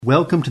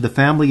Welcome to the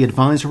Family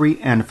Advisory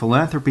and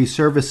Philanthropy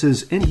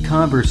Services in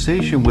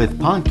Conversation with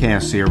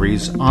podcast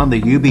series on the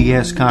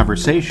UBS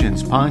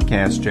Conversations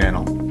podcast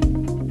channel.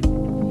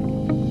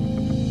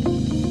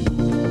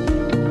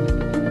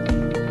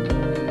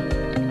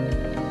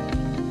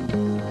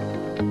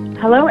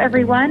 Hello,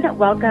 everyone.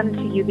 Welcome to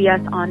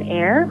UBS On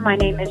Air. My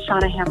name is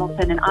Shauna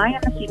Hamilton, and I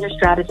am a senior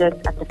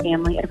strategist at the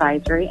Family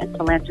Advisory and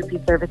Philanthropy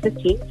Services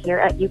team here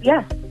at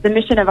UBS. The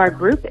mission of our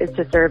group is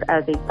to serve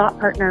as a thought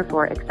partner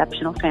for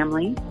exceptional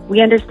families.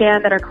 We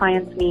understand that our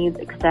clients' needs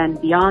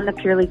extend beyond the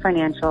purely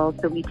financial,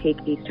 so we take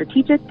a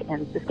strategic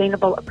and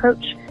sustainable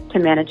approach to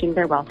managing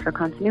their wealth for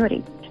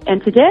continuity.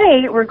 And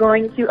today, we're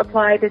going to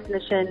apply this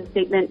mission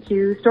statement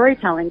to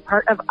storytelling.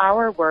 Part of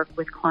our work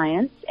with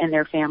clients and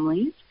their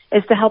families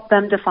is to help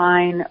them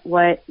define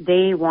what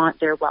they want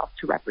their wealth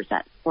to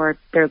represent, or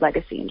their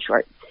legacy in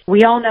short.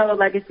 We all know a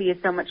legacy is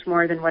so much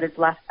more than what is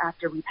left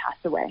after we pass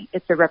away.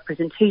 It's a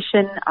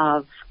representation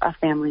of a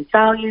family's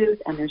values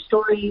and their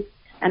stories,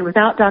 and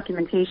without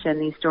documentation,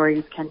 these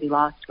stories can be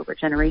lost over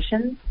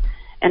generations,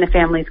 and a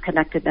family's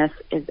connectedness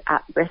is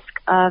at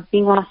risk of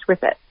being lost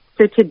with it.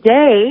 So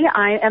today,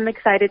 I am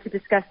excited to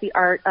discuss the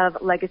art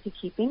of legacy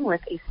keeping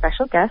with a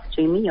special guest,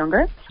 Jamie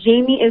Younger.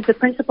 Jamie is the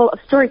principal of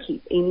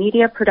StoryKeep, a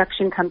media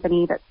production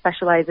company that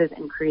specializes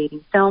in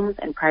creating films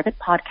and private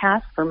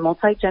podcasts for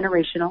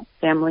multi-generational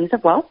families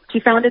of wealth. She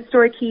founded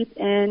StoryKeep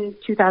in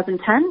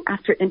 2010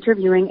 after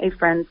interviewing a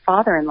friend's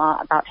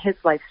father-in-law about his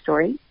life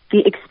story.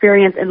 The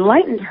experience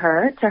enlightened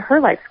her to her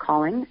life's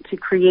calling to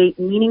create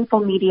meaningful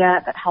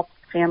media that helps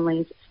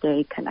families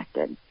stay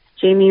connected.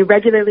 Jamie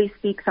regularly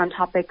speaks on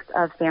topics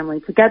of family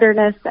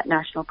togetherness at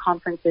national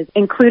conferences,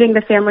 including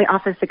the Family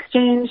Office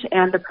Exchange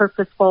and the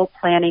Purposeful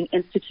Planning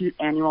Institute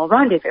Annual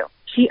Rendezvous.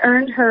 She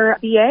earned her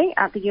BA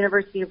at the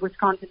University of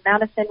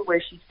Wisconsin-Madison, where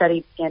she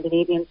studied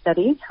Scandinavian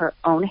studies, her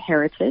own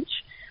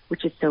heritage,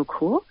 which is so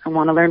cool. I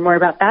want to learn more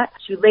about that.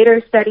 She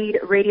later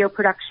studied radio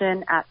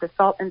production at the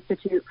Salt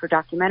Institute for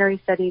Documentary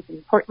Studies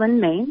in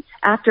Portland, Maine,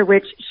 after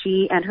which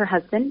she and her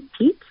husband,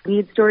 Pete,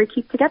 lead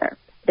StoryKeep together.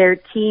 Their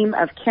team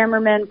of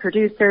cameramen,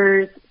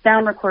 producers,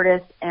 sound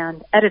recordists,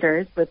 and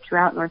editors live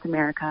throughout North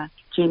America.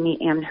 Jamie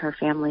and her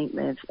family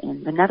live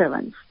in the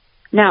Netherlands.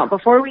 Now,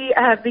 before we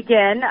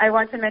begin, I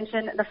want to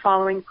mention the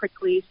following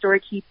quickly.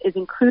 StoryKeep is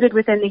included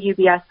within the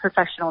UBS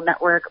Professional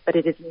Network, but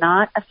it is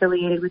not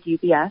affiliated with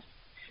UBS.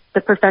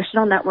 The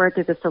Professional Network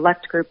is a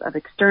select group of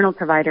external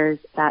providers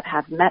that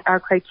have met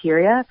our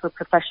criteria for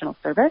professional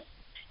service.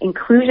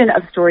 Inclusion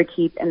of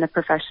StoryKeep in the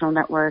Professional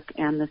Network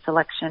and the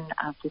selection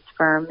of this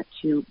firm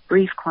to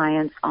brief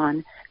clients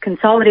on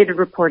consolidated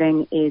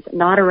reporting is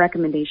not a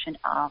recommendation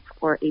of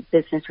or a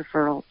business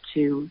referral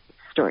to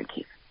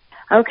StoryKeep.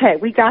 Okay,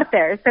 we got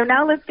there. So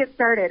now let's get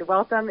started.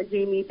 Welcome,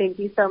 Jamie. Thank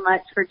you so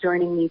much for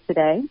joining me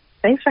today.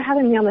 Thanks for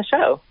having me on the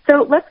show.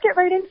 So let's get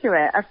right into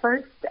it.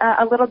 First,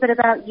 a little bit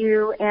about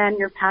you and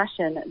your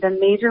passion. The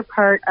major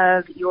part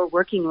of your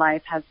working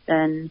life has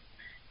been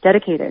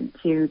dedicated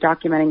to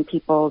documenting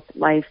people's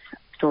life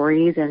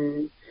stories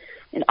in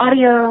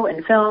audio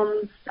and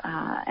films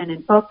and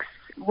in books.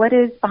 What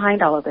is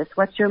behind all of this?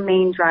 What's your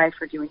main drive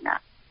for doing that?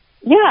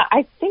 Yeah,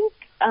 I think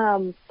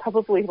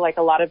probably like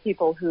a lot of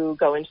people who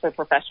go into their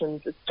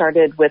professions, it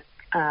started with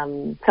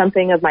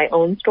something of my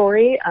own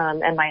story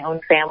and my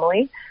own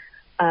family.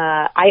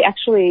 I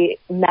actually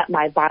met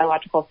my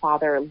biological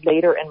father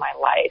later in my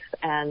life,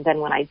 and then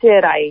when I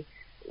did, I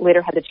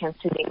later had the chance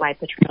to meet my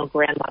paternal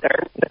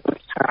grandmother for the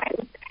first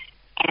time.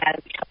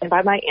 And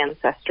by my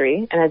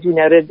ancestry, and as you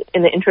noted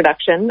in the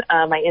introduction,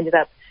 I ended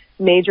up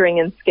majoring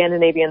in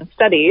Scandinavian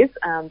studies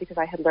because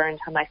I had learned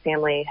how my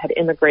family had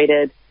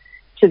immigrated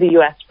to the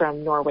U.S.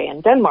 from Norway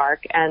and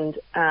Denmark, and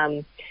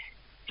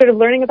sort of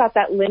learning about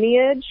that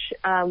lineage,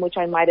 which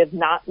I might have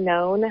not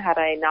known had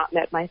I not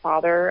met my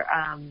father.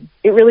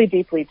 It really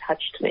deeply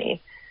touched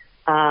me,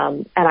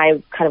 and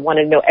I kind of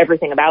wanted to know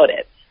everything about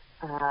it.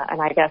 And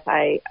I guess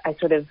I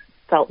sort of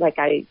felt like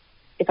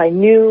if I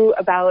knew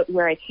about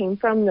where I came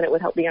from, then it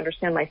would help me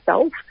understand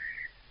myself.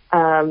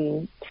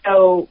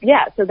 So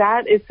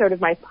that is sort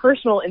of my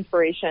personal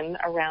inspiration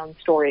around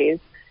stories.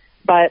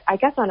 But I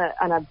guess on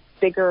a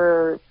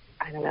bigger,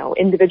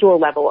 individual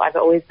level, I've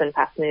always been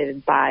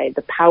fascinated by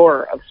the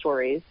power of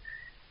stories.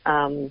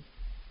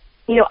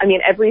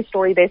 Every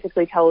story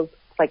basically tells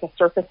like a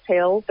surface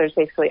tale. There's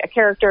basically a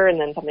character and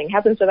then something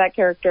happens to that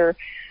character.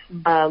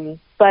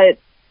 But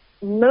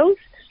most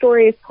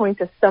stories point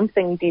to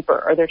something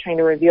deeper, or they're trying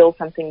to reveal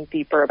something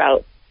deeper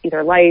about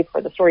either life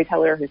or the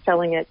storyteller who's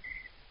telling it.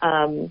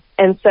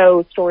 And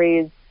so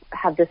stories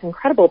have this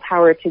incredible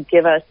power to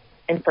give us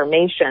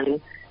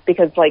information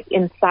because like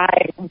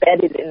inside,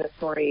 embedded in the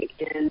story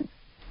is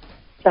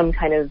some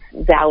kind of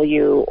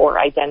value or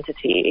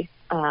identity.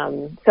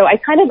 So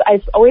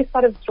I've always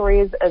thought of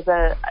stories as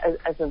a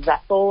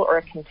vessel or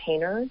a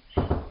container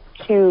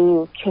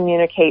to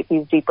communicate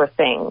these deeper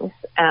things.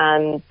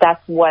 And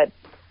that's what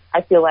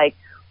I feel like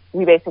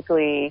we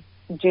basically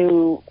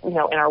do, in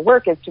our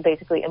work is to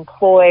basically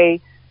employ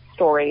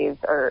stories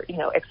or,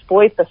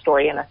 exploit the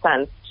story in a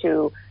sense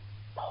to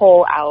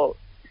pull out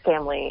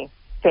family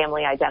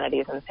family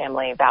identities and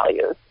family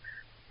values.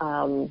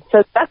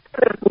 So that's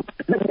sort of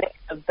the mix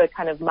of the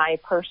kind of my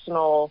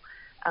personal,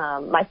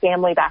 my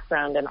family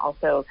background, and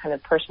also kind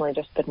of personally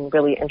just been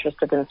really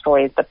interested in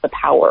stories, but the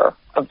power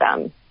of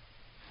them.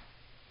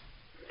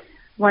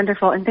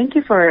 Wonderful. And thank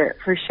you for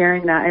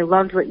sharing that. I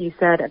loved what you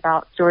said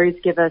about stories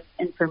give us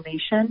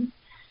information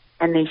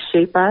and they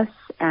shape us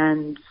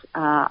and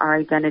our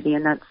identity.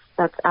 And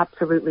that's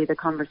absolutely the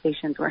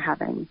conversations we're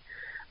having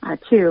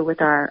too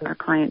with our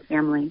client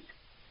families.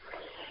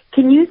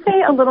 Can you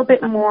say a little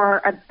bit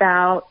more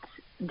about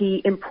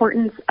the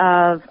importance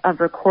of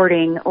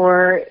recording,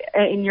 or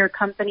in your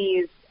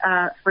company's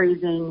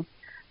phrasing,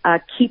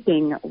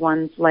 keeping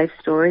one's life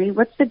story?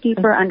 What's the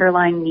deeper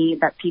underlying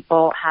need that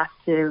people have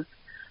to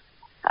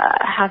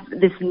have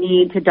this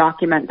need to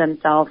document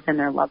themselves and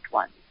their loved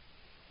ones?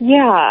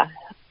 Yeah,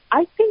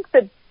 I think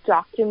that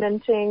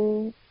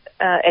documenting,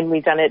 and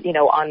we've done it,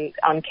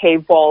 on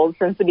cave walls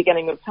since the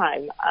beginning of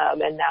time,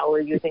 and now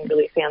we're using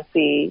really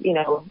fancy,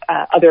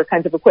 other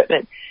kinds of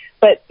equipment.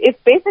 But it's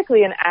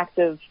basically an act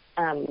of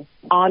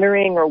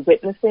honoring or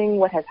witnessing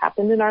what has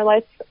happened in our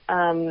life.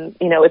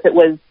 If it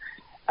was,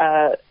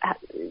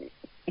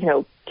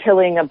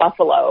 killing a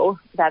buffalo,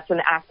 that's an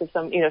act of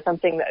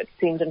something that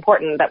seemed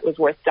important that was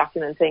worth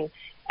documenting.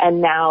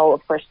 And now,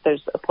 of course,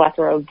 there's a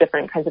plethora of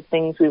different kinds of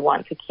things we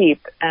want to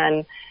keep.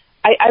 And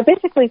I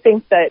basically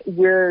think that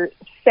we're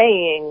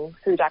saying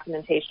through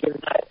documentation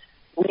that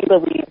we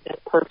believe this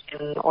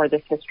person or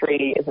this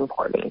history is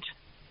important.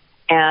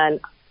 And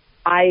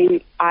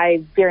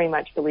I very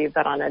much believe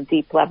that on a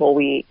deep level,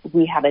 we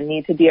have a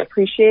need to be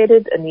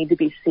appreciated, a need to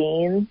be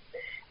seen,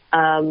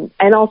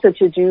 and also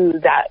to do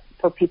that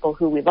for people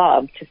who we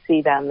love, to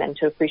see them and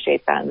to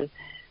appreciate them.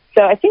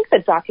 So I think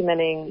that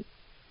documenting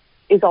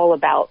is all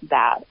about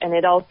that. And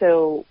it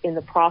also, in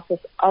the process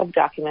of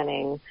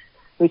documenting,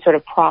 we sort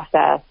of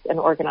process and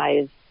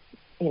organize,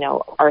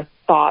 our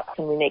thoughts,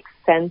 and we make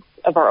sense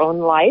of our own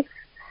life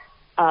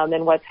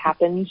and what's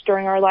happened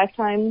during our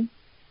lifetime.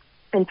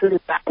 And through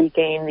that, we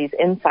gain these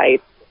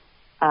insights.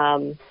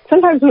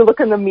 Sometimes we look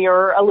in the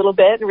mirror a little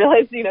bit and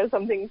realize,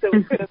 some things that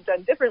we could have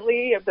done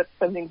differently, or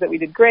some things that we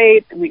did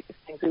great,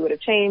 things we would have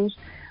changed.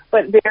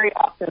 But very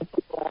often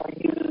people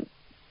use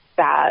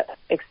that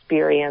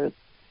experience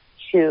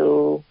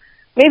to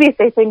maybe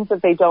say things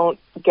that they don't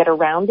get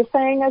around to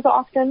saying as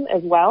often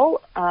as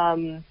well.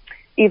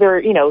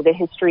 Either, the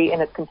history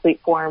in its complete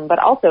form, but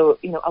also,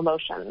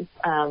 emotions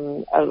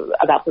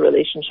about the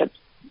relationships,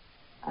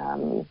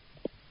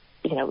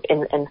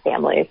 in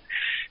families.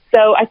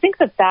 So I think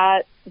that's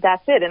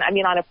it. And I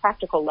mean, on a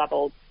practical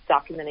level,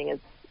 documenting is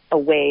a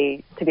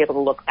way to be able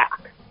to look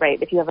back,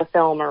 right? If you have a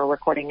film or a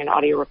recording, an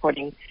audio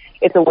recording,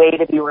 it's a way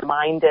to be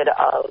reminded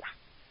of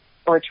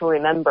or to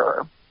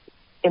remember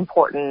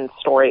important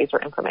stories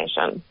or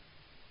information.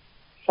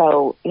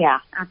 So yeah,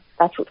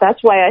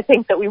 that's why I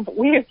think that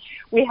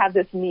we have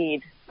this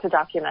need to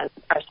document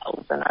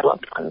ourselves and our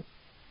loved ones.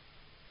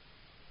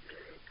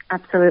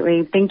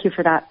 Absolutely. Thank you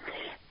for that.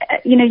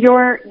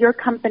 Your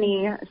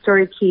company,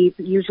 StoryKeep,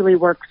 usually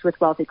works with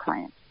wealthy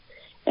clients,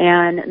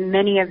 and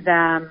many of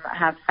them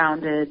have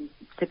founded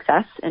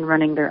success in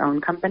running their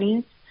own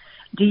companies.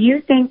 Do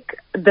you think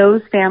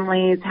those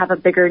families have a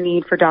bigger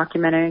need for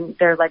documenting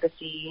their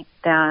legacy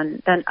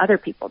than other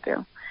people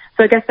do?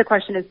 So I guess the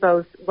question is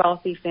both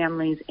wealthy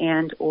families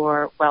and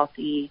or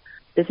wealthy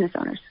business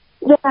owners.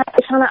 Yeah,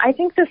 Shauna, I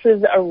think this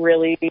is a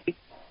really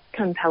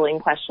compelling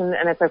question,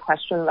 and it's a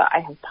question that I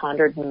have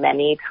pondered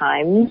many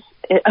times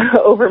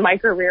over my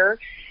career.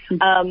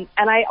 And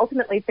I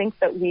ultimately think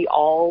that we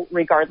all,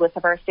 regardless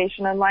of our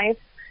station in life,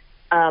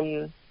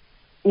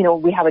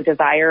 we have a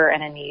desire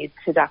and a need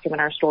to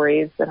document our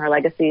stories and our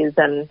legacies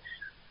and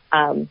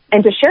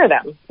to share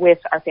them with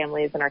our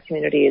families and our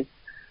communities.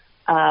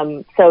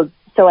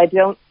 So I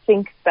don't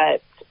think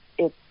that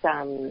it's,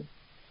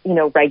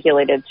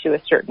 regulated to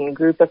a certain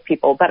group of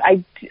people, but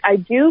I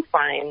do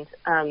find,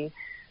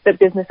 that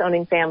business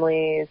owning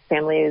families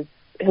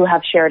who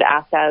have shared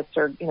assets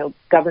or,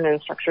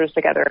 governance structures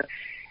together,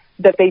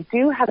 that they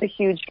do have a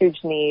huge,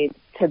 huge need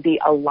to be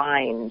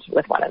aligned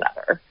with one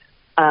another.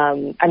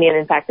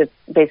 In fact, it's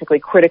basically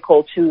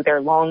critical to their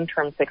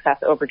long-term success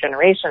over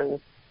generations,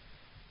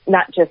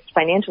 not just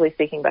financially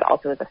speaking, but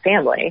also as a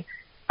family,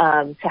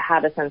 to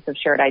have a sense of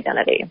shared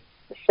identity.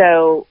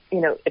 So,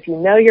 if you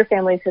know your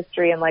family's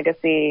history and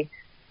legacy,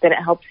 then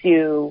it helps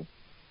you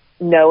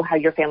know how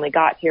your family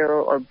got here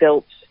or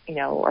built,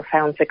 or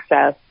found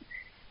success.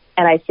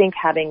 And I think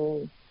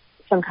having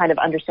some kind of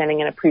understanding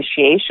and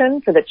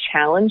appreciation for the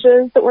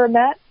challenges that were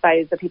met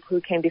by the people who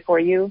came before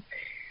you,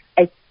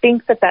 I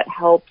think that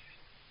helps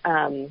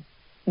the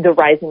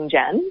rising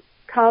gen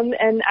come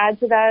and add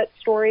to that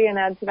story and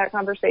add to that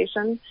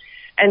conversation.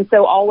 And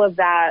so all of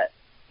that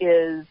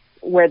is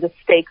where the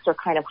stakes are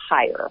kind of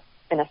higher,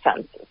 in a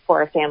sense,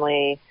 for a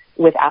family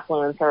with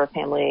affluence or a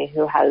family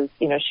who has,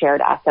 shared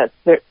assets.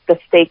 The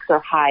stakes are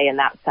high in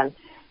that sense.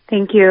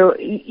 Thank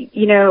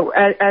you.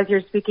 As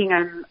you're speaking,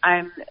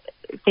 I'm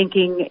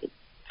thinking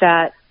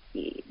that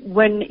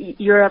when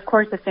you're, of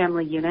course, a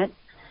family unit,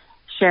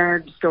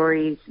 shared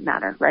stories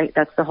matter, right?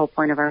 That's the whole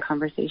point of our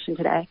conversation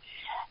today.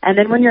 And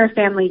then when you're a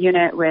family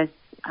unit with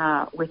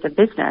a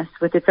business,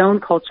 with its own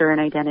culture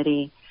and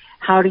identity,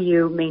 how do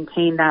you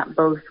maintain that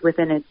both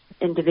within its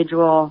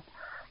individual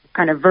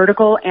kind of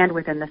vertical and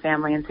within the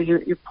family? And so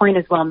your point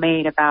is well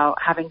made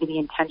about having to be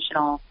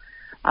intentional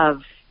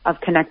of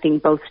connecting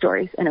both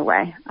stories in a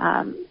way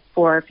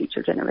for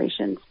future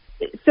generations.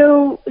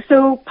 So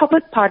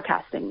public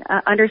podcasting,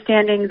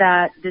 understanding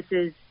that this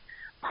is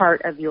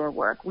part of your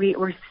work. We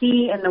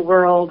see in the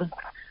world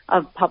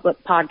of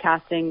public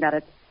podcasting that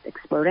it's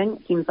exploding.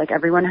 It seems like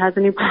everyone has a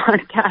new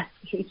podcast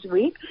each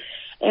week.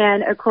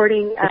 And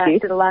according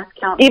to the last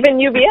count, even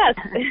UBS,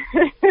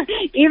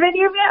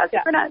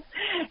 for us.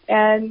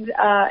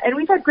 And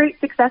we've had great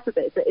success with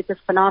it. It's a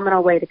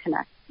phenomenal way to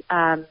connect.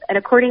 And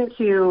according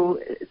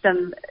to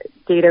some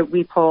data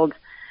we pulled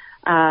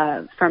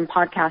from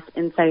Podcast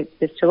Insights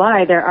this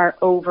July, there are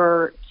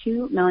over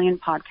 2 million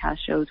podcast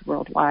shows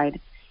worldwide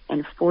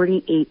and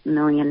 48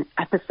 million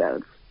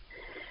episodes.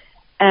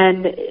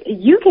 And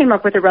you came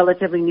up with a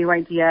relatively new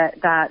idea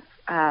that's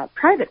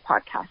private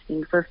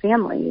podcasting for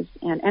families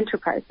and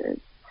enterprises.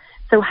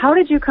 So how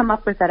did you come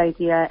up with that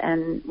idea,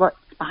 and what's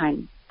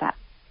behind that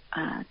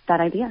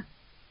idea?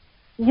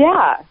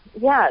 Yeah.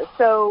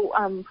 So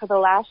for the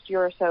last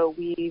year or so,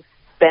 we've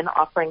been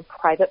offering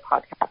private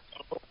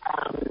podcasting for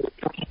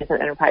families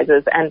and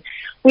enterprises. And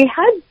we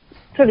had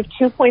sort of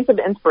 2 points of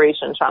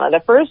inspiration, Shauna. The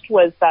first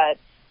was that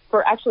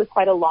for actually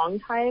quite a long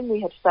time,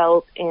 we had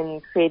felt in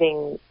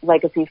creating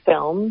legacy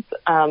films,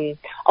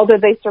 although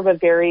they serve a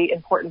very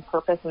important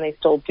purpose and they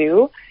still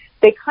do,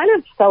 they kind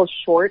of fell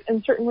short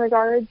in certain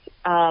regards,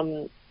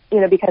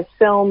 because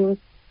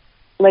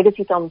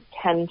legacy films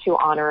tend to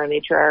honor a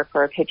matriarch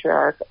or a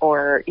patriarch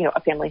or,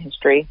 a family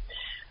history.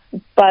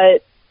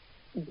 But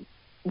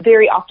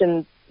very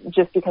often,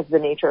 just because of the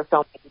nature of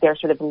film, they're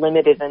sort of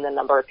limited in the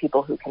number of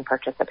people who can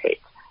participate.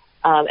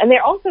 And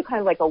they're also kind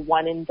of like a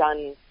one and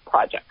done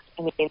project.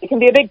 I mean, it can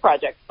be a big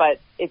project, but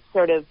it's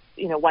sort of,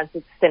 once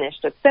it's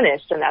finished,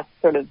 and that's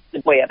sort of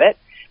the way of it.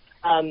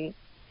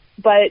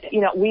 But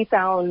we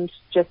found,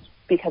 just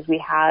because we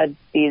had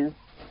these,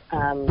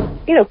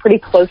 pretty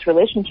close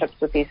relationships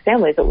with these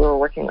families that we were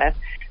working with,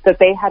 that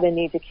they had a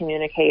need to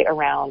communicate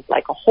around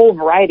like a whole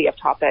variety of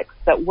topics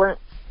that weren't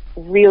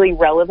really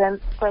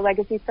relevant for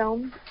legacy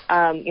films.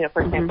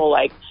 For example,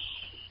 like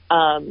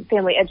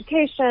family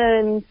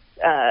education,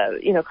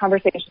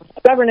 conversations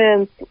with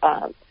governance,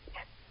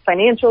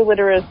 financial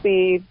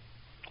literacy.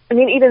 I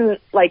mean, even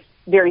like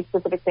very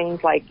specific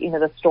things like,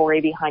 the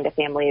story behind a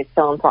family's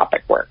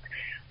philanthropic work.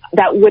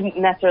 That wouldn't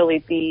necessarily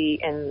be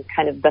in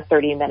kind of the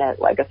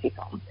 30-minute legacy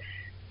film.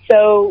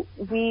 So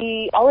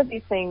all of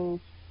these things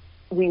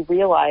we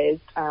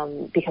realized,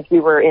 because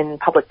we were in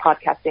public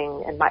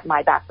podcasting and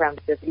my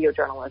background is video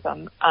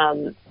journalism,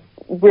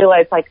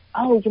 realized like,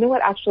 oh, you know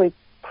what, actually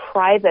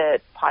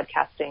private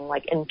podcasting,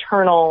 like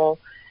internal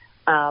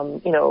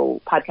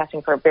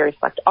podcasting for a very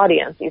select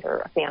audience, either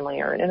a family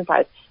or an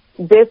enterprise,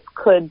 this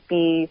could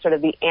be sort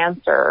of the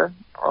answer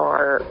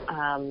or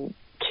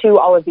to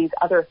all of these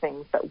other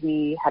things that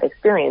we had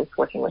experienced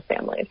working with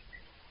families.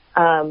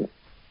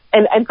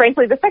 And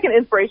frankly, the second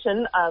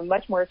inspiration,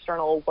 much more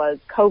external, was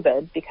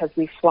COVID, because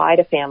we fly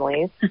to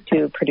families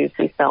to produce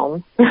these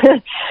films.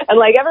 And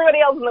like everybody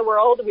else in the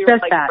world, we were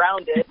like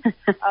grounded.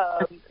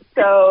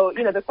 So,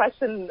 the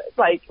question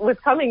was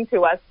coming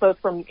to us both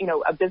from,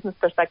 a business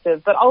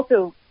perspective, but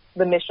also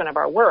the mission of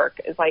our work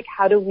is like,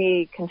 how do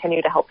we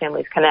continue to help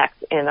families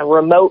connect in a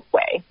remote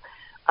way?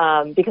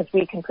 Because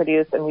we can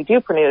produce, and we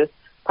do produce,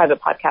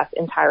 private podcasts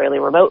entirely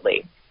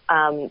remotely.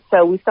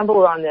 So we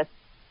stumbled on this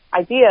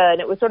idea, and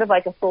it was sort of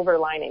like a silver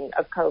lining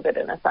of COVID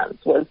in a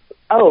sense, was,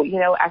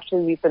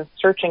 actually we've been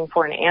searching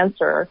for an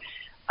answer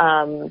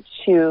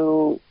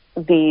to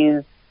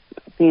the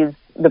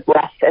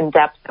breadth and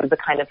depth of the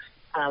kind of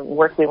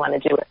work we want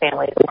to do with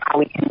families and how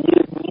we can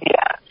use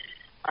media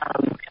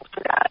to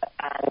do that.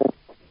 And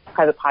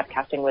private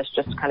podcasting was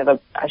just kind of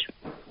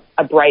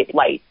a bright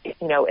light,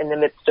 in the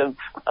midst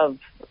of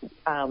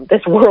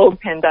this world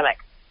pandemic.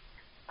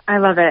 I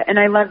love it. And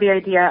I love the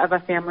idea of a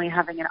family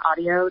having an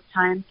audio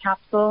time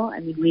capsule. I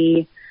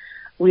mean,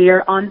 we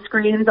are on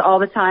screens all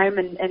the time,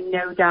 and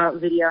no doubt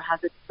video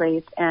has its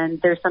place.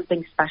 And there's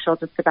something special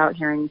just about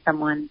hearing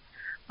someone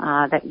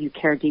that you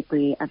care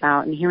deeply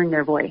about and hearing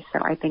their voice. So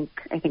I think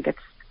it's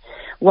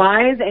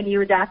wise, and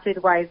you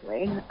adapted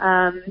wisely.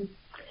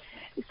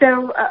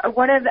 So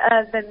one of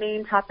the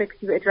main topics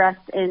you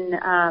addressed in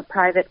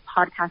private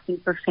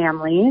podcasting for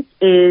families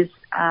is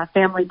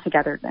family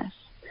togetherness.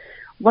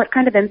 What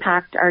kind of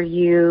impact are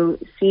you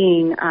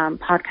seeing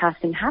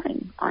podcasting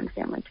having on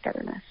family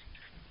togetherness?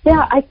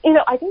 Yeah, I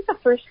think the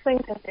first thing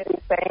to say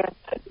is that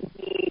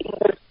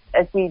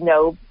as we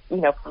know,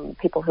 from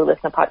people who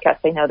listen to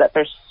podcasts, they know that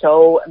there's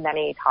so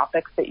many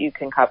topics that you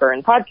can cover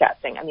in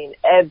podcasting. I mean,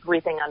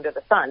 everything under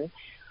the sun.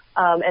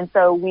 And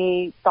so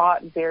we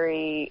thought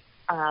very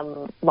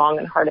long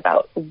and hard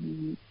about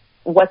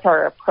what's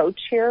our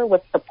approach here,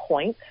 what's the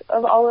point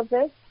of all of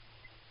this.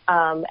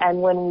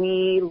 And when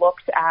we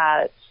looked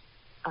at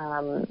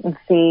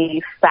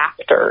the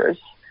factors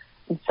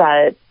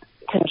that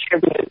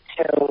contribute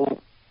to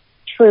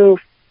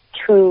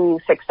true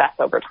success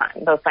over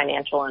time, both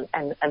financial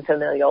and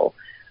familial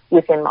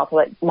within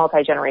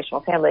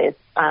multi-generational families.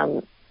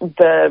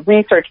 The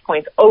research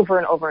points over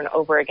and over and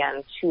over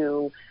again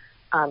to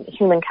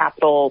human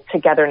capital,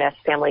 togetherness,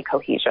 family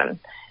cohesion.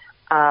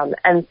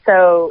 And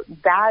so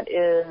that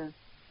is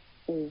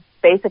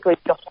basically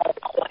the whole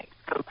point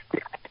of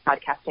the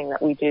podcasting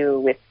that we do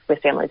with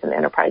families and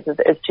enterprises,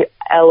 is to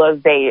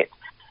elevate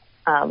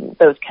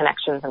those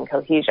connections and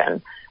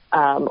cohesion,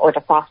 or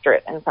to foster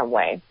it in some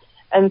way.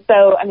 And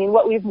so, I mean,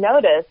 what we've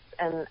noticed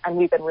and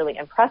we've been really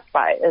impressed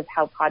by is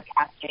how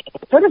podcasting,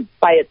 sort of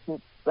by its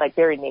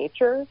very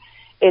nature,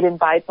 it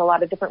invites a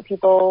lot of different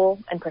people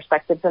and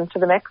perspectives into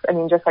the mix. I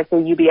mean, just like the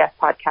UBS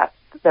podcast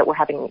that we're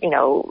having,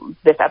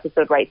 this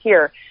episode right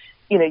here,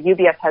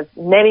 UBS has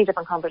many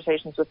different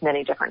conversations with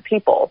many different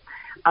people,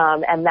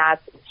 and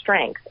that's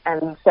strength.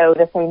 And so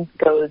the same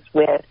goes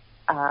with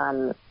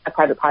a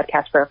private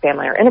podcast for a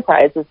family or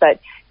enterprise, is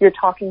that you're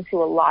talking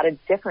to a lot of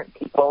different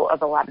people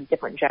of a lot of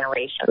different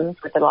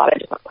generations with a lot of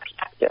different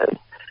perspectives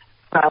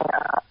from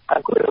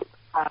a group.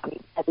 And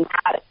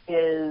that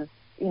is,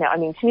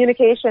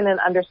 communication and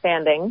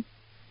understanding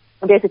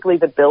are basically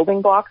the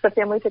building blocks of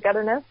family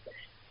togetherness.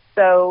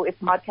 So if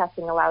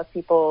podcasting allows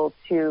people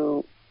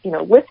to,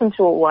 listen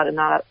to one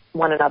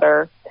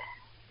another,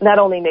 not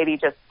only maybe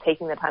just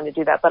taking the time to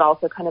do that, but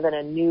also kind of in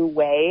a new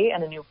way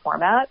and a new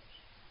format,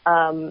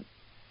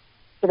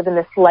 sort of in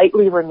this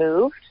slightly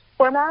removed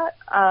format,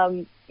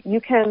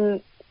 you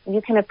can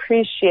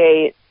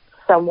appreciate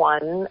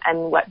someone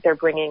and what they're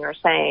bringing or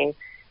saying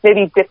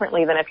maybe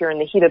differently than if you're in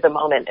the heat of the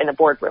moment in a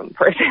boardroom,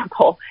 for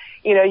example.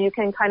 You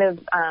can kind of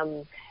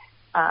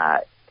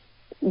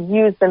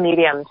use the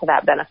medium to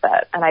that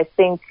benefit. And I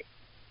think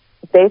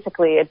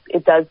basically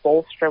it does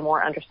bolster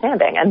more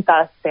understanding and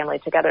thus family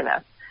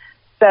togetherness.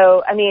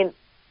 So, I mean,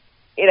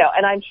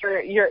 and I'm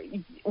sure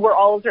we're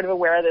all sort of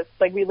aware of this.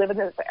 Like, we live in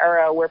this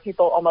era where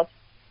people almost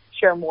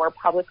share more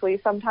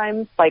publicly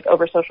sometimes, like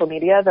over social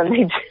media, than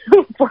they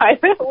do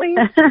privately.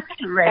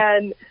 Right.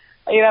 And,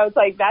 it's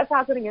like that's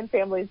happening in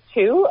families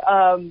too.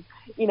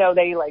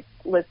 They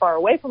live far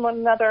away from one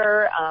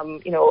another,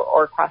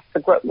 or across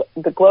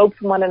the globe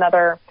from one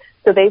another.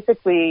 So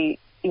basically,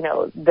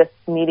 this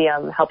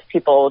medium helps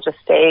people just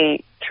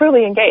stay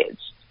truly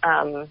engaged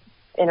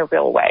in a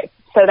real way.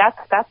 So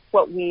that's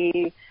what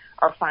we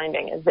are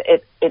finding, is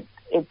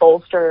it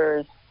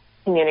bolsters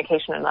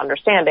communication and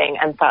understanding,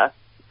 and thus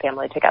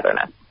family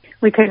togetherness.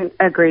 We couldn't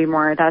agree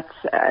more. That's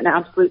an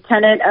absolute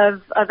tenet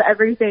of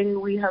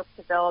everything we hope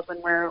to build when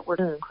we're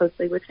working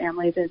closely with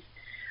families, is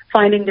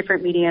finding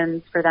different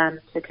mediums for them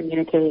to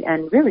communicate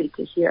and really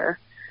to hear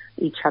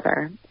each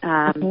other.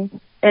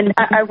 And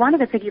I wanted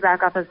to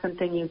piggyback off of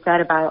something you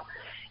said about,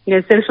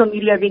 social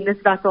media being this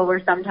vessel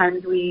where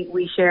sometimes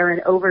we share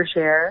and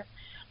overshare.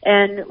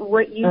 And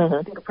what you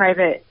think of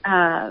private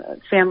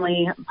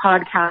family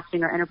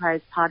podcasting or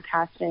enterprise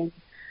podcasting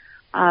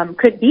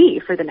could be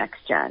for the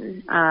next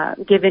gen,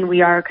 given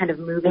we are kind of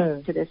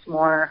moving to this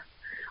more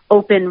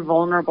open,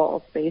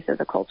 vulnerable space as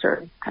a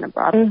culture, kind of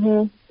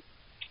broadly.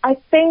 I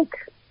think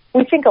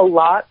we think a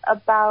lot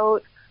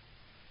about,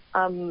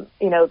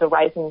 the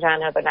rising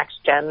gen or the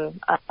next gen.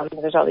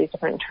 There's all these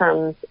different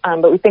terms,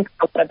 but we think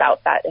a lot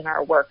about that in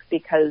our work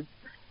because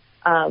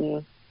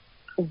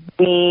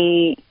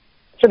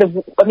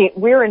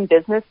we're in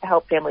business to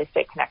help families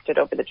stay connected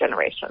over the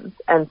generations.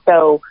 And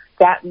so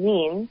that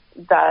means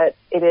that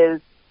it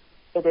is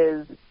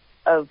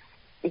of,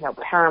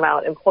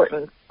 paramount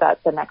importance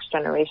that the next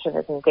generation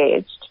is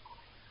engaged,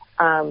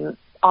 on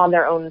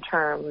their own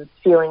terms,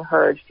 feeling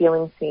heard,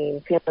 feeling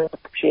seen, feeling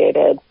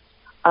appreciated,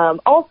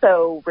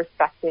 also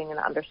respecting and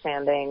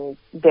understanding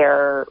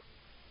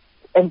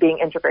and being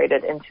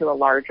integrated into a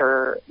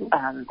larger,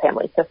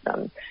 family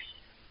system.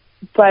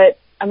 But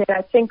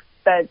I think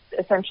that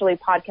essentially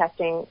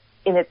podcasting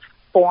in its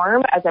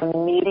form as a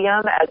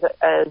medium, as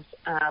a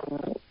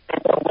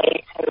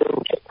way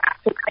to just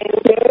practically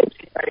engage,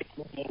 is very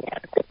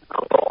convenient, it's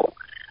mobile.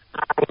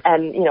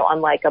 And,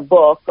 unlike a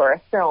book or a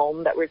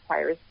film that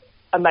requires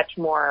a much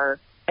more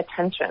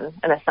attention,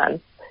 in a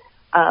sense,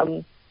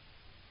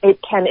 it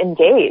can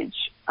engage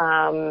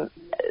the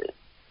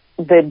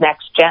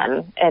next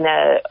gen in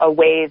a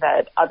way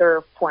that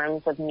other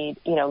forms of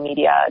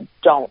media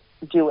don't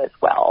do as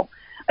well.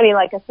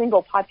 Like a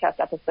single podcast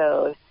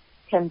episode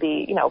can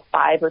be,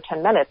 5 or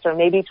 10 minutes or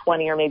maybe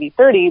 20 or maybe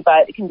 30,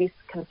 but it can be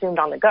consumed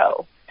on the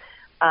go.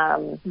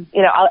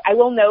 I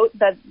will note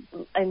that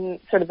in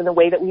the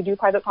way that we do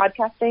private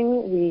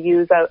podcasting, we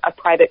use a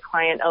private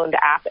client-owned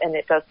app, and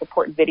it does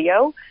support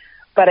video.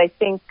 But I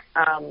think,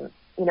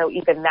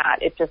 even that,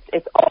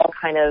 it's all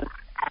kind of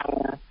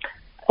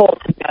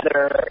pulled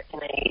together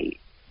in a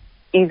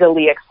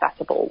easily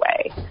accessible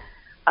way.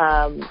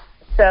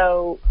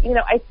 So,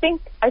 I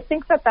think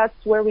that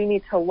that's where we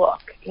need to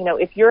look.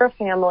 If you're a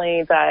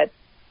family that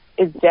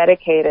is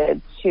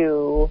dedicated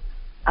to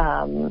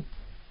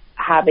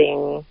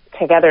having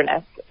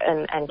togetherness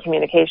and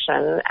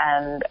communication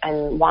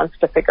and wants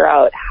to figure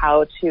out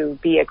how to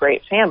be a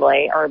great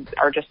family or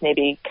just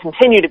maybe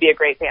continue to be a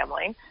great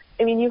family,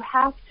 I mean, you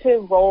have to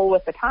roll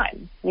with the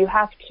time. You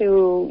have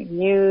to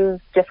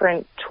use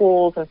different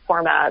tools and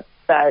formats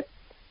that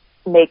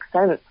make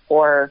sense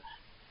for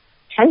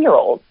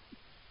 10-year-olds,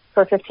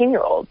 for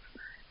 15-year-olds.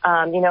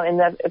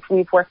 If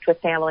we've worked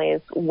with families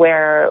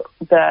where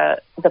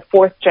the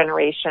fourth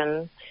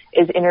generation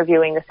is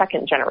interviewing the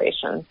second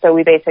generation. So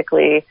we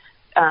basically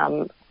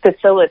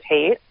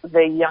facilitate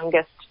the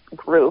youngest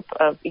group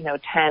of,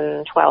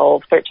 10,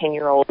 12,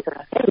 13-year-olds in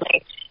a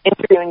family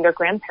interviewing their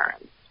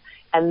grandparents.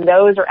 And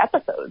those are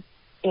episodes,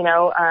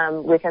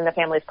 within the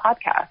Family's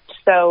podcast.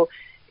 So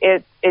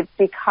it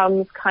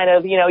becomes kind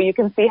of, you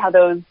can see how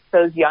those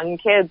young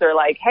kids are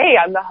like, hey,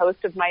 I'm the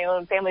host of my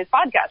own Family's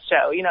podcast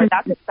show.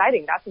 That's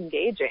exciting. That's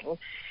engaging.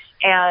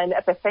 And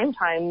at the same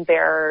time,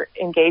 they're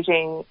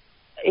engaging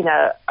in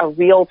a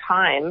real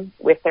time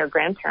with their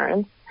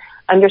grandparents,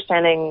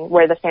 understanding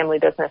where the family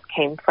business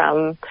came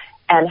from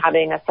and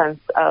having a sense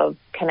of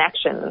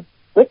connection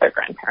with their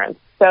grandparents.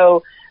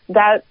 So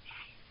that's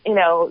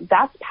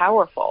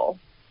powerful.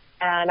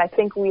 And I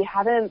think we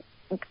haven't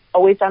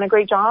always done a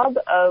great job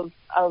of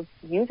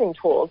using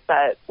tools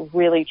that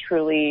really,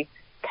 truly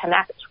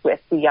connect with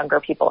the younger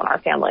people in our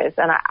families.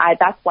 And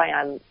that's why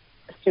I'm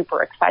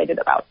super excited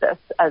about this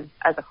as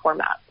a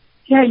format.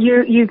 Yeah,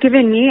 you've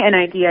given me an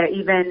idea,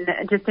 even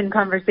just in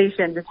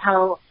conversation, just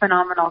how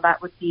phenomenal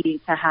that would be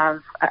to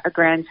have a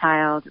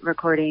grandchild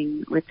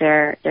recording with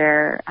their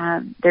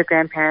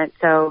grandparents.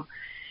 So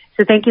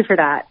thank you for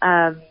that.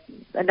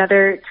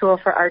 Another tool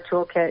for our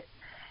toolkit,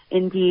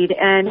 indeed.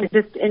 And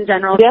just in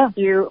general, Thank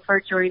you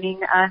for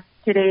joining us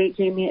today,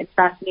 Jamie. It's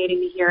fascinating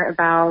to hear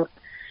about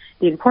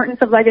the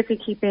importance of legacy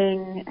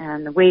keeping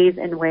and the ways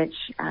in which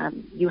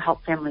you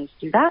help families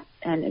do that.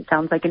 And it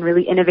sounds like in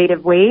really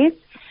innovative ways.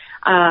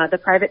 The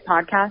private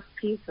podcast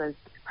piece was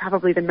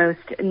probably the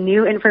most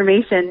new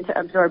information to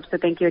absorb. So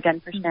thank you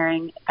again for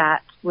sharing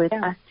that with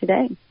us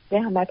today.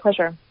 Yeah, my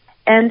pleasure.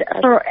 And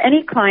for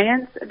any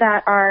clients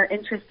that are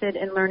interested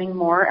in learning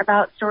more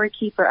about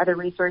StoryKeep or other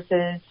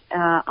resources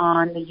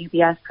on the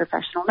UBS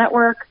Professional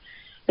Network,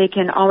 they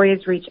can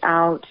always reach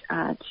out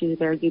to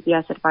their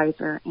UBS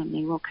advisor and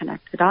they will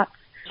connect the dots.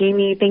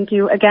 Jamie, thank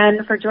you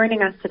again for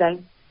joining us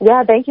today.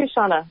 Yeah, thank you,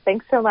 Shauna.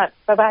 Thanks so much.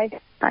 Bye-bye.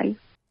 Bye.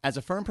 As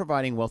a firm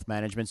providing wealth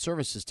management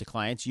services to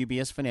clients,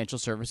 UBS Financial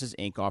Services,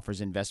 Inc. offers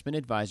investment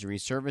advisory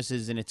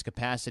services in its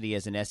capacity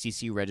as an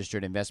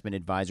SEC-registered investment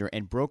advisor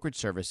and brokerage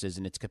services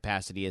in its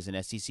capacity as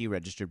an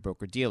SEC-registered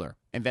broker-dealer.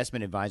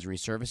 Investment advisory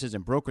services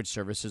and brokerage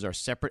services are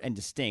separate and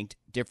distinct,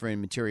 differ in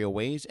material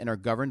ways, and are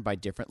governed by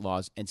different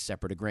laws and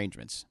separate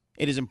arrangements.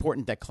 It is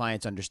important that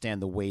clients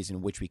understand the ways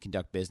in which we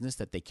conduct business,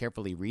 that they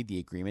carefully read the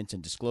agreements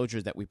and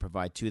disclosures that we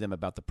provide to them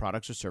about the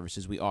products or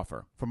services we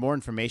offer. For more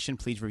information,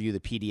 please review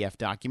the PDF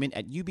document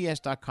at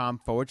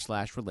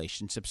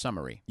ubs.com/relationship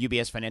summary.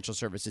 UBS Financial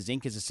Services,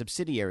 Inc. is a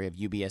subsidiary of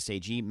UBS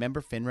AG,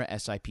 member FINRA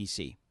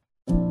SIPC.